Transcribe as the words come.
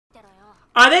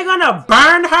Are they gonna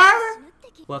burn her?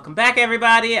 Welcome back,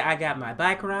 everybody. I got my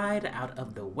bike ride out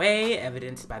of the way,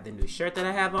 evidenced by the new shirt that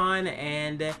I have on,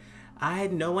 and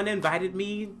no one invited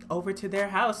me over to their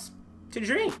house to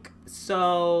drink.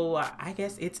 So I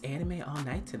guess it's anime all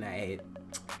night tonight.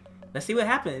 Let's see what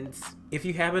happens. If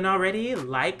you haven't already,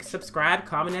 like, subscribe,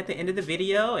 comment at the end of the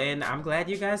video, and I'm glad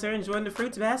you guys are enjoying the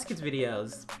Fruits Baskets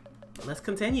videos. Let's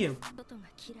continue.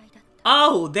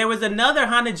 Oh, there was another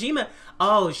Hanajima.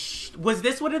 Oh, was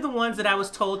this one of the ones that I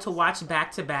was told to watch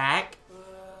back to back?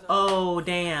 Oh,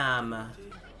 damn.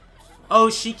 Oh,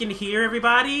 she can hear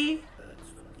everybody?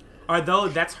 Although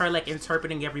that's her, like,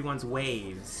 interpreting everyone's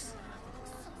waves.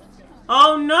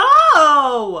 Oh,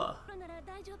 no!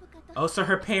 Oh, so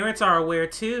her parents are aware,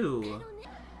 too.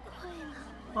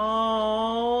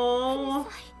 Oh.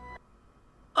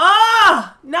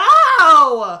 Oh,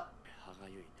 no!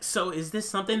 So is this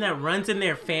something that runs in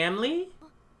their family?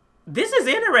 This is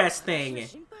interesting.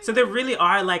 So there really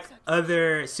are like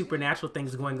other supernatural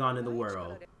things going on in the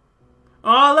world.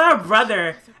 Oh, our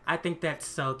brother. I think that's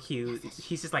so cute.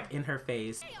 He's just like in her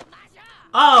face.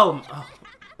 Oh.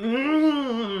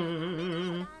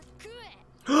 Oh.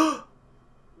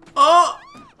 Oh.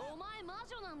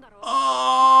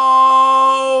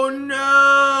 Oh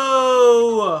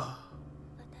no.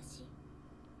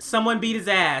 Someone beat his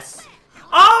ass.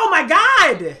 Oh my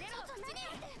god!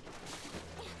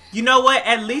 You know what?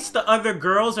 At least the other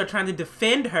girls are trying to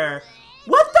defend her.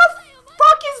 What the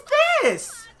fuck is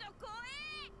this?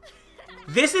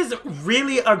 This is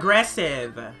really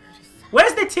aggressive.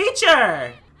 Where's the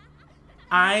teacher?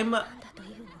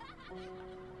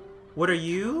 What are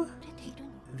you?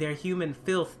 They're human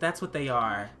filth. That's what they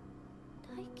are.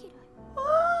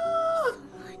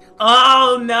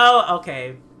 Oh no!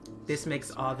 Okay. This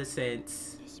makes all the sense.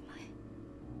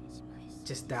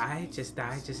 Just die, just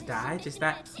die, just die, just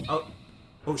die. Oh,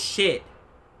 oh shit.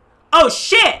 Oh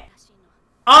shit!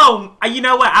 Oh, you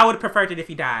know what? I would have preferred it if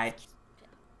he died.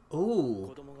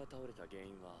 Ooh.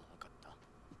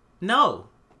 No.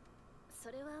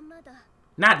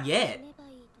 Not yet.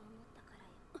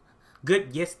 Good,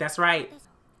 yes, that's right.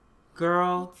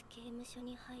 Girl.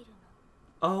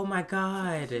 Oh my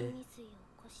god.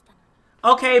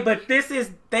 Okay, but this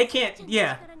is, they can't,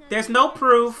 yeah. There's no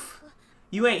proof.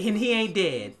 He ain't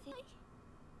dead.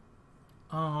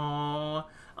 Oh,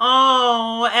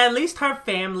 oh, at least her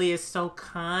family is so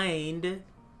kind.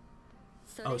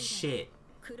 Oh shit.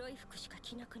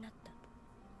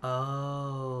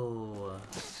 Oh.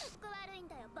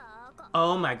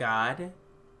 Oh my god.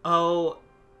 Oh.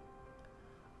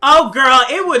 Oh girl,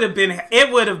 it would have been, It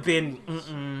would have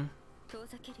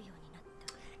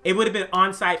been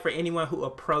on site for anyone who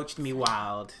approached me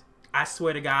wild. I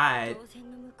swear to God.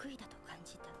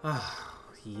 Oh,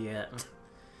 yeah.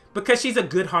 Because she's a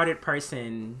good-hearted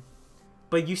person.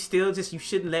 But you still you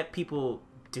shouldn't let people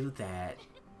do that.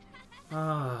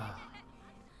 Oh.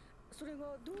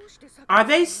 Are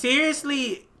they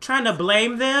seriously trying to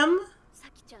blame them?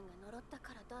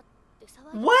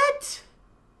 What?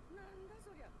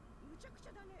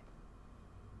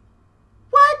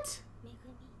 What?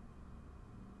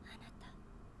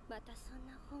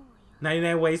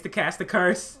 99 ways to cast a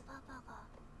curse.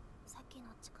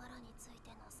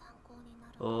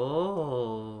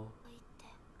 Oh.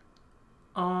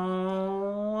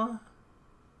 Oh.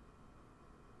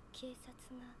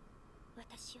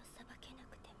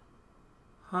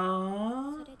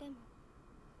 Huh?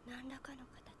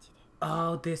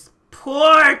 Oh, this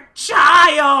poor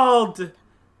child!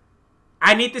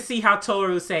 I need to see how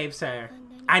Toru saves her.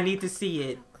 I need to see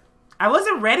it. I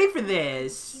wasn't ready for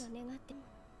this.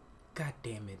 God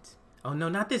damn it. Oh no,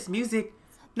 not this music.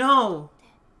 No.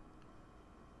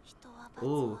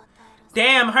 Ooh.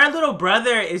 Damn, her little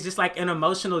brother is just like an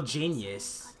emotional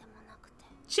genius.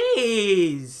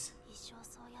 Jeez.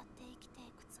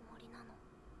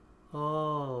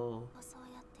 Oh.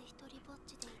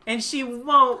 And she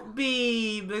won't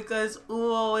be because,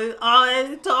 ooh,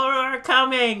 all Toru are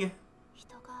coming.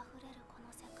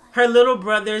 Her little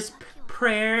brother's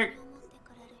prayer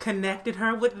connected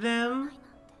her with them.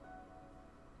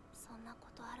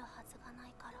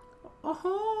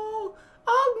 Oh,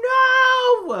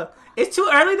 oh no! It's too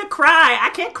early to cry.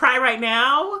 I can't cry right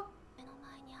now.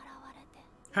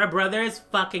 Her brother is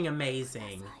fucking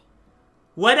amazing.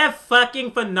 What a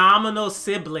fucking phenomenal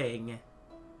sibling.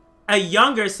 A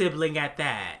younger sibling at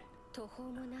that.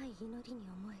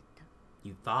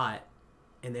 You thought.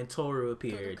 And then Toru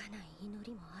appeared.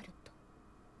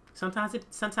 Sometimes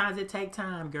it take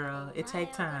time, girl. It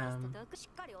take time.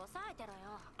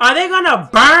 Are they gonna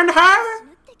burn her?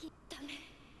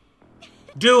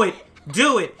 Do it.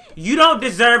 Do it. You don't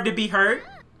deserve to be hurt.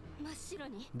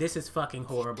 This is fucking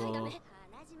horrible.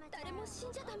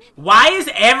 Why is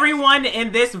everyone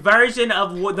in this version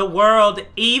of the world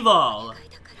evil?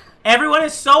 Everyone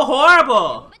is so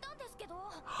horrible.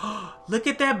 Look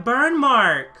at that burn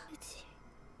mark.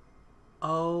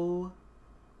 Oh.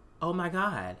 Oh my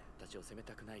god.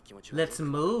 Let's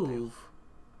move.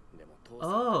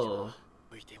 Oh.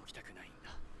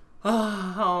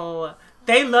 Oh.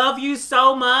 They love you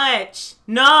so much.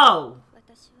 No.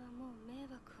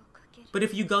 But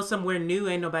if you go somewhere new,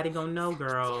 ain't nobody gonna know,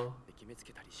 girl.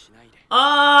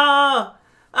 Oh.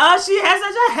 Oh, she has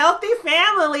such a healthy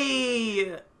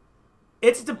family.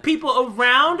 It's the people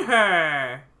around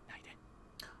her.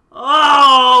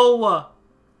 Oh.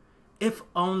 If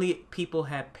only people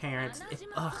had parents.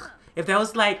 If that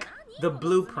was like the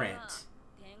blueprint.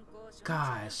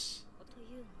 Gosh.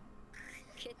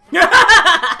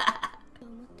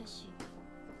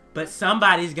 But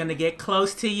somebody's gonna get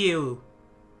close to you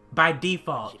by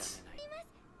default.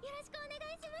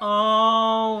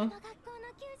 Oh.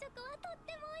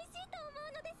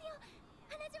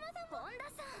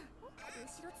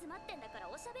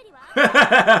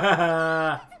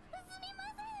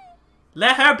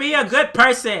 Let her be a good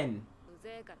person.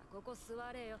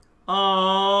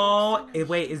 Oh,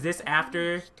 wait, is this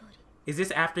after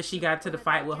she got to the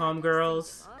fight with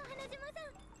homegirls?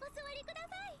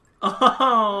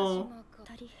 Oh.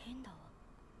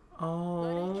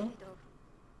 Oh.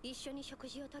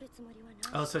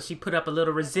 Oh, so she put up a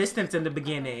little resistance in the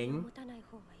beginning.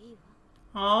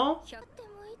 Oh.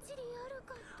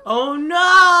 Oh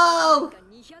no!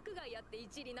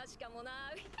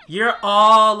 You're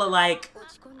all like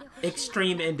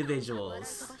extreme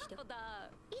individuals.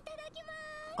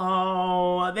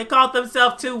 Oh, they called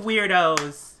themselves two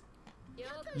weirdos.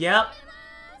 Yep.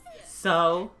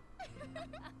 So,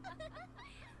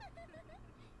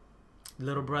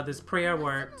 little brother's prayer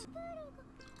worked.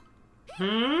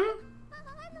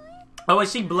 Oh,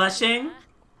 is she blushing?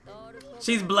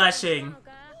 She's blushing.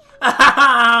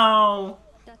 Oh.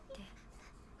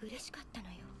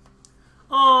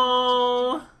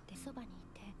 Oh.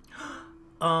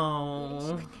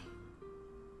 Oh.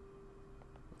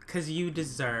 'Cause you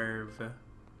deserve.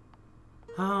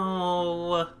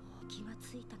 Oh.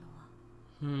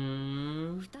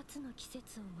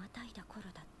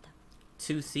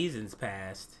 2 seasons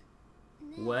passed.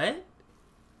 What?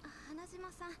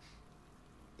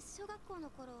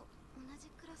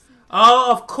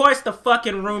 Oh, of course the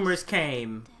fucking rumors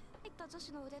came.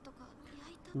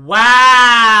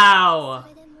 Wow!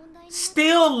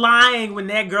 Still lying when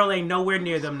that girl ain't nowhere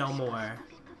near them no more.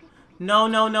 No,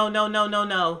 no, no, no, no, no,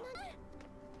 no.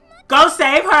 Go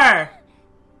save her!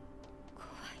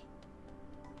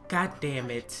 God damn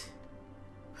it.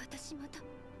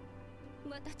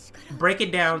 Break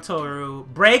it down, Toru.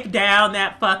 Break down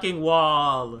that fucking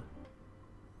wall.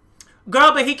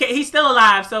 Girl, but he's still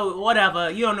alive, so whatever.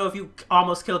 You don't know if you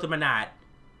almost killed him or not.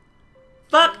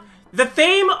 Fuck. The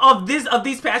theme of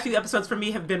these past few episodes for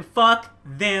me have been fuck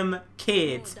them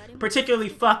kids. Particularly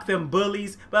fuck them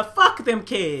bullies, but fuck them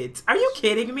kids. Are you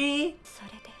kidding me?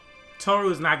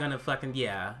 Toru's not gonna fucking,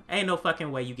 yeah. Ain't no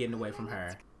fucking way you getting away from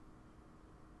her.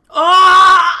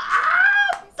 Oh!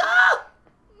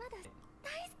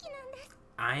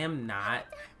 I am not,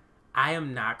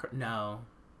 no.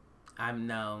 I'm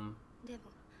no.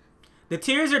 The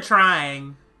tears are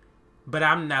trying, but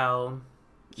I'm no.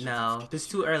 No, this is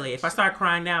too early. If I start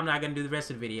crying now, I'm not gonna do the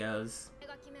rest of the videos.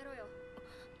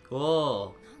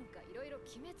 Oh.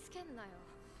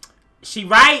 She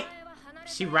right.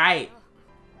 She right.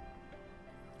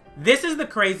 This is the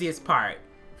craziest part.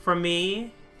 For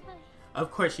me,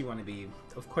 of course you want to be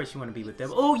with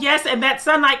them. Oh, yes, and that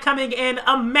sunlight coming in,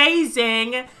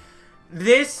 amazing.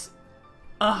 This,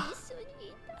 oh,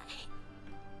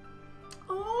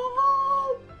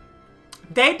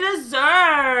 they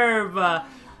deserve.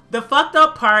 The fucked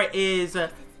up part is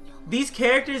these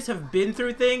characters have been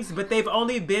through things, but they've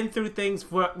only been through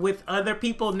things with other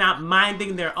people not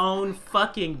minding their own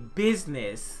fucking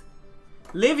business.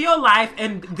 Live your life,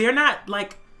 and they're not,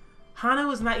 like, Hana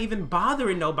was not even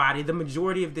bothering nobody the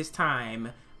majority of this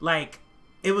time. Like,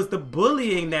 it was the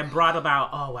bullying that brought about,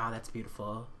 oh wow, that's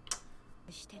beautiful.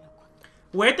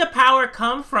 Where'd the power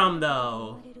come from,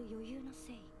 though?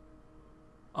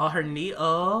 Oh, her knee,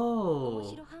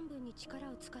 oh.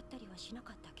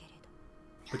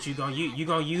 But you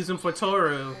gonna use them for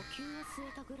Toru.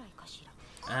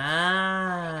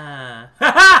 Ah.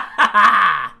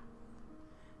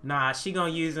 Nah, she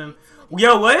gonna use them.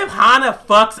 Yo, what if Hana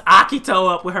fucks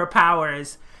Akito up with her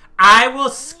powers? I will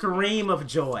scream of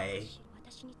joy.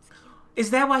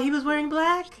 Is that why he was wearing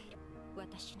black?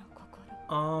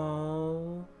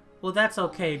 Oh. Well, that's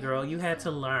okay, girl. You had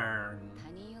to learn.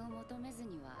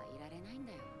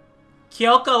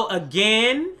 Kyoko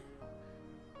again?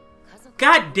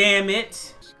 God damn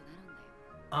it.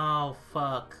 Oh,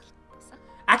 fuck.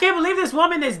 I can't believe this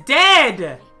woman is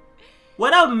dead!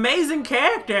 What an amazing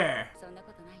character!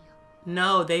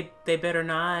 No, they better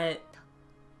not.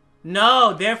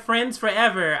 No, they're friends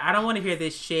forever. I don't want to hear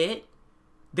this shit.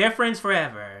 They're friends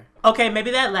forever. Okay,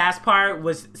 maybe that last part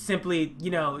was simply, you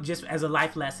know, just as a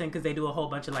life lesson, because they do a whole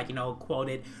bunch of, like, you know,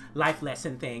 quoted life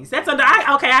lesson things. That's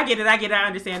okay, I get it, I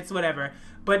understand, it's whatever.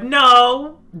 But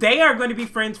no, they are going to be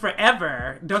friends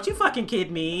forever. Don't you fucking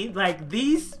kid me. Like,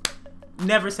 these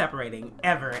never separating,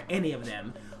 ever, any of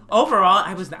them. Overall,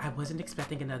 I wasn't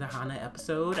expecting another Hana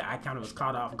episode. I kind of was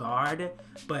caught off guard,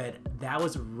 but that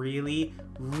was really,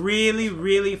 really,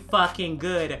 really fucking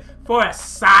good for a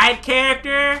side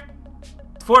character.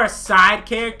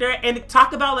 And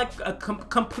talk about like a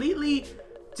completely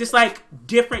just like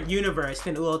different universe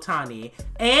than Uotani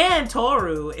and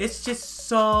Toru. It's just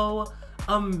so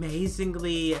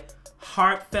amazingly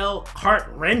heartfelt,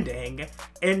 heartrending,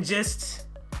 and just,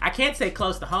 I can't say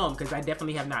close to home because I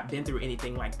definitely have not been through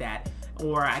anything like that,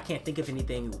 or I can't think of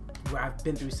anything where I've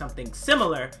been through something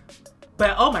similar.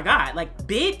 But oh my god, like,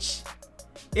 bitch,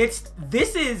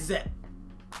 this is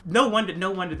no wonder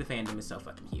the fandom is so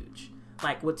fucking huge.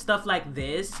 Like, with stuff like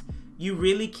this, you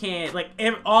really can't, like,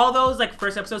 all those, like,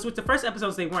 first episodes, with the first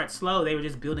episodes, they weren't slow, they were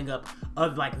just building up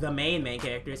of, like, the main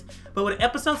characters. But with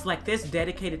episodes like this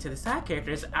dedicated to the side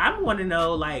characters, I want to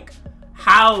know, like,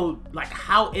 how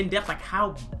in-depth, like,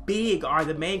 how big are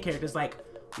the main characters, like,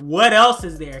 what else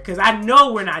is there? Because I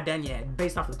know we're not done yet,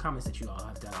 based off of the comments that you all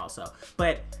have done also.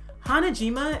 But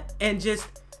Hanajima and just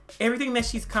everything that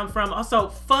she's come from, also,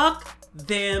 fuck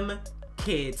them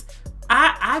kids.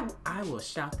 I will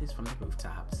shout this from the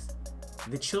rooftops.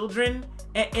 The children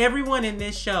and everyone in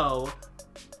this show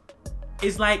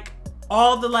is like,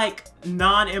 all the like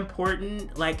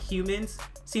non-important like humans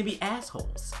seem to be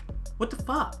assholes. What the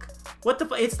fuck? What the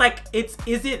fuck? It's like, is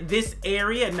it this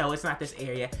area? No, it's not this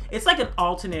area. It's like an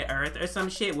alternate Earth or some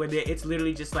shit where it's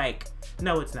literally just like,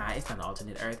 no, it's not. It's not an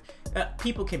alternate Earth.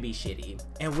 People can be shitty,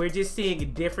 and we're just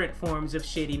seeing different forms of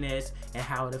shittiness and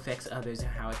how it affects others and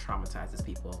how it traumatizes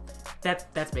people.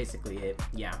 That's basically it.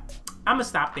 Yeah. I'm gonna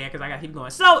stop there because I gotta keep going.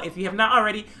 So, if you have not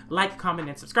already, like, comment,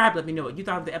 and subscribe. Let me know what you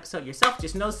thought of the episode yourself.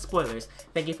 Just no spoilers.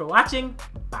 Thank you for watching.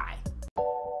 Bye.